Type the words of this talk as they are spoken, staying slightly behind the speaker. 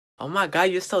Oh my god,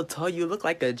 you're so tall. You look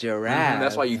like a giraffe.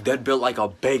 That's why you dead built like a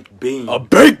baked bean. A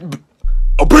baked bean.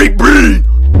 Baked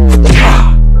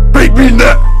bean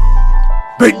that.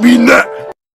 Baked bean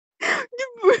that.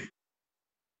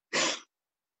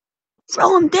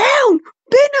 Throw him down!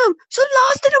 Pin him! So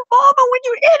lost in the moment when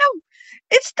you're in him!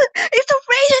 It's the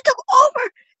race that took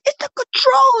over! It's the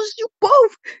controls, you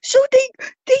both! So they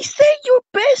say you're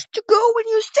best to go in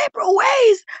your separate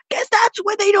ways! Guess that's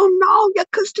why they don't know ya,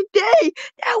 cause today,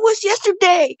 that was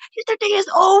yesterday! Yesterday is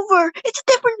over! It's a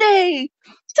different day!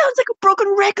 Sounds like a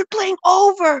broken record playing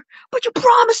over! But you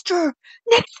promised her!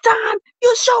 Next time,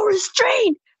 you'll show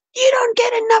restraint! You don't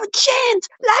get another chance!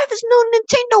 Life is no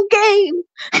Nintendo game!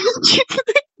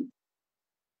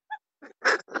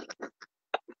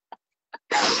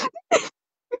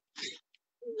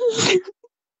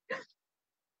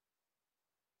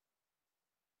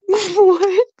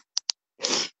 What?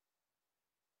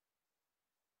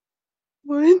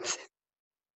 What?